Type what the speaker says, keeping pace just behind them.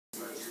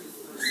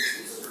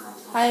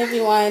Hi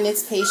everyone,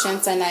 it's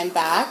Patience and I'm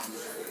back.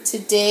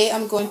 Today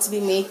I'm going to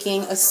be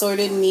making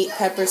assorted meat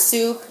pepper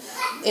soup.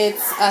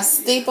 It's a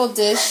staple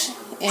dish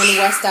in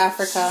West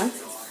Africa.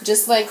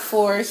 Just like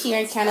for here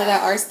in Canada,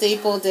 our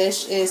staple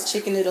dish is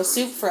chicken noodle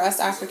soup. For us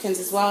Africans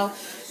as well,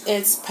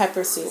 it's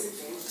pepper soup.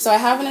 So I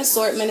have an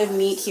assortment of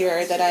meat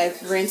here that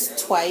I've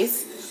rinsed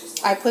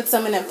twice. I put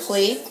some in a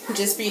plate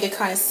just for you to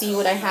kind of see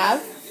what I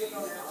have.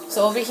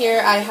 So over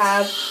here I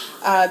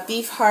have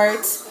beef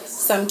heart,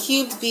 some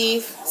cubed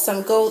beef,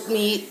 some goat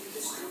meat,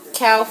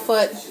 cow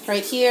foot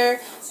right here,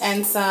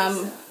 and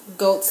some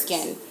goat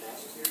skin.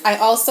 I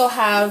also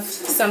have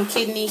some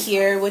kidney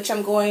here, which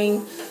I'm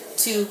going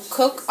to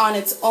cook on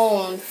its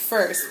own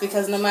first,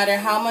 because no matter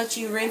how much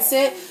you rinse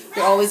it,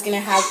 you're always going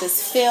to have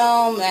this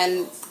film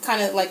and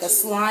kind of like a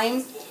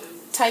slime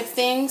type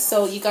thing.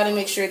 So you got to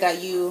make sure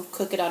that you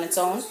cook it on its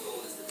own.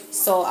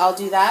 So I'll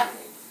do that.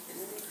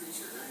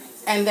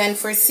 And then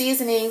for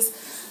seasonings,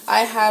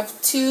 I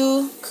have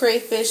 2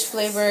 crayfish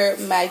flavor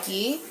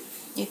Maggi.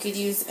 You could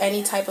use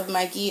any type of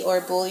Maggi or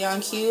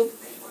bouillon cube.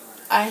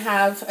 I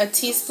have a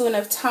teaspoon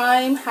of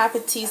thyme, half a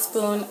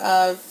teaspoon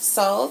of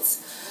salt,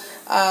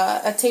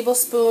 a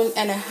tablespoon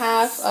and a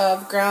half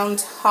of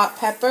ground hot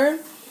pepper,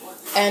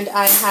 and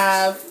I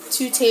have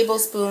 2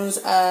 tablespoons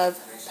of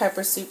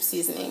pepper soup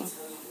seasoning.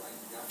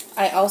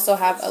 I also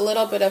have a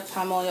little bit of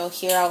palm oil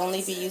here. I'll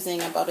only be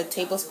using about a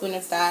tablespoon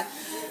of that.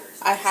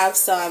 I have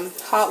some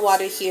hot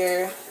water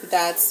here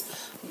that's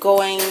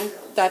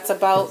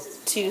about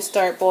to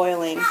start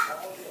boiling.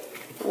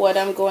 What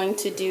I'm going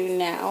to do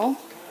now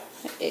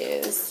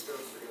is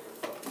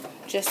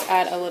just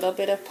add a little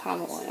bit of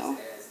palm oil,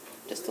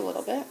 just a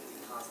little bit.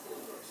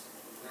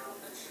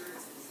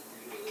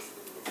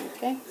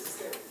 Okay.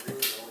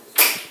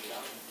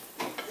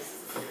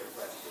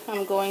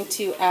 I'm going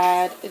to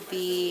add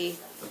the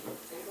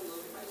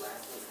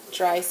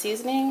dry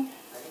seasoning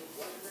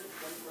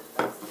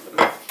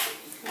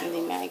and the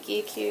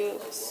Maggi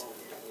cubes.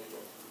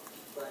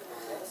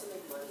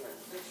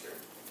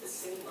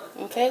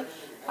 Okay,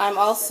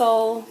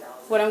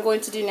 what I'm going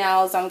to do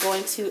now is I'm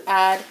going to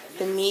add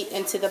the meat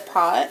into the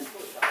pot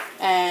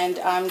and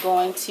I'm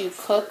going to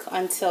cook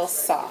until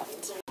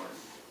soft.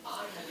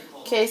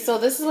 Okay, so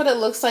this is what it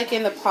looks like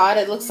in the pot.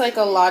 It looks like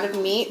a lot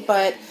of meat,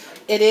 but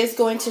it is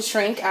going to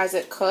shrink as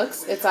it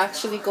cooks. It's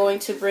actually going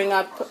to bring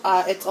up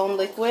its own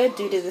liquid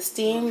due to the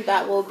steam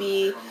that will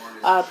be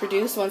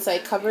produced once I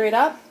cover it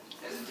up.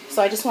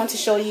 So I just want to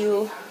show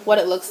you what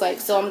it looks like.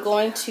 So I'm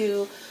going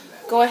to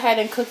go ahead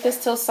and cook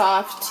this till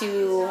soft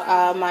to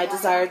my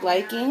desired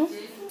liking,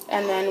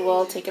 and then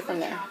we'll take it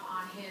from there.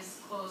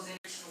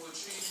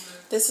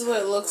 This is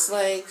what it looks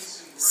like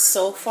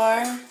so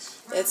far.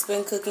 It's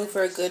been cooking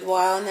for a good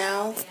while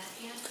now.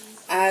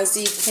 As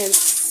you can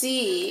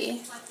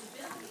see,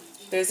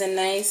 there's a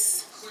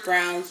nice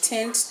brown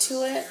tint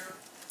to it,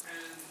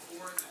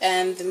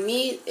 and the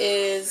meat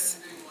is,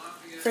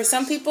 for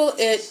some people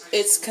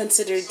it's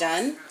considered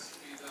done.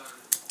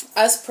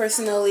 Us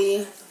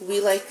personally, we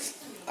like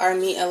our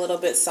meat a little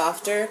bit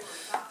softer,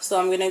 so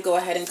I'm gonna go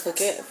ahead and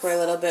cook it for a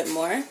little bit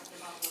more.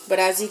 But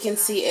as you can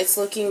see, it's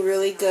looking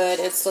really good.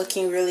 It's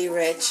looking really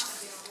rich.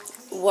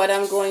 What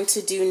I'm going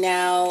to do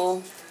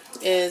now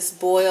is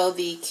boil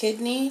the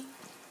kidney,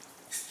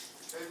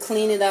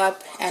 clean it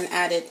up, and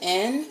add it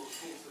in,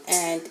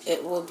 and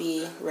it will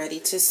be ready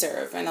to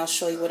serve. And I'll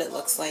show you what it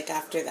looks like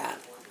after that.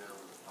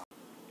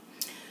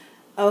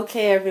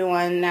 Okay,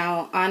 everyone.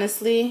 Now,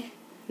 honestly,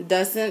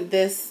 doesn't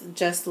this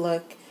just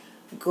look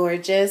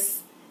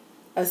gorgeous?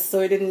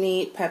 Assorted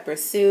meat pepper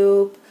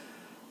soup.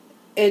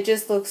 It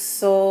just looks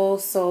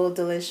so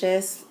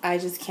delicious. I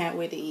just can't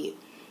wait to eat.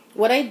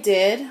 What I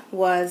did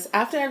was,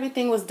 after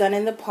everything was done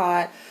in the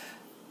pot,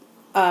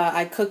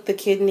 I cooked the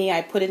kidney,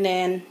 I put it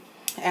in,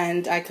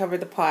 and I covered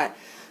the pot.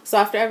 So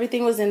after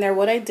everything was in there,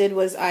 what I did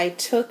was I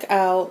took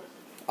out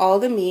all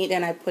the meat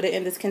and I put it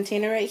in this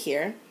container right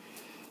here.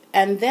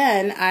 And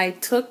then I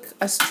took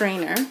a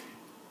strainer,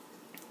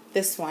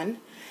 this one,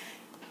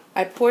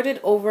 I poured it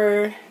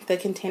over the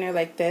container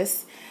like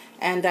this,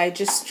 and I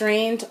just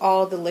strained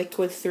all the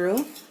liquid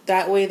through.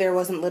 That way there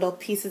wasn't little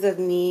pieces of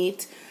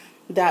meat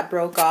that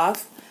broke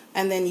off,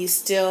 and then you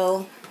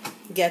still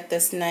get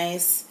this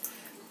nice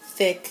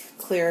thick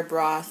clear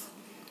broth.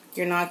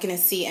 You're not going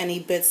to see any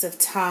bits of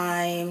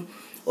thyme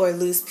or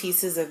loose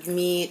pieces of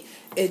meat.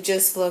 It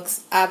just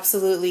looks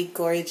absolutely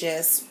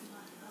gorgeous.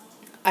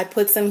 I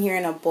put some here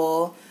in a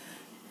bowl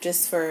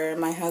just for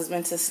my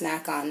husband to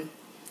snack on.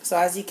 So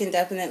as you can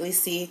definitely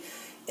see,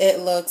 it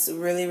looks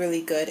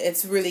really good.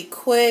 It's really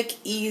quick,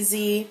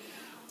 easy.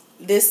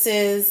 This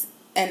is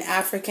an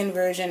African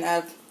version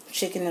of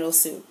chicken noodle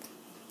soup,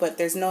 but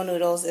there's no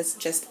noodles, it's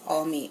just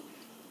all meat.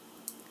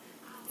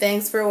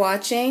 Thanks for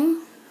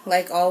watching.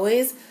 Like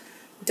always,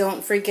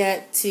 don't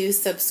forget to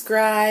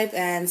subscribe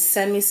and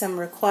send me some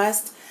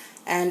requests,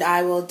 and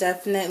I will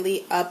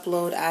definitely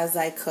upload as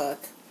I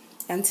cook.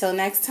 Until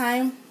next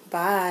time,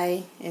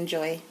 bye.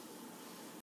 Enjoy.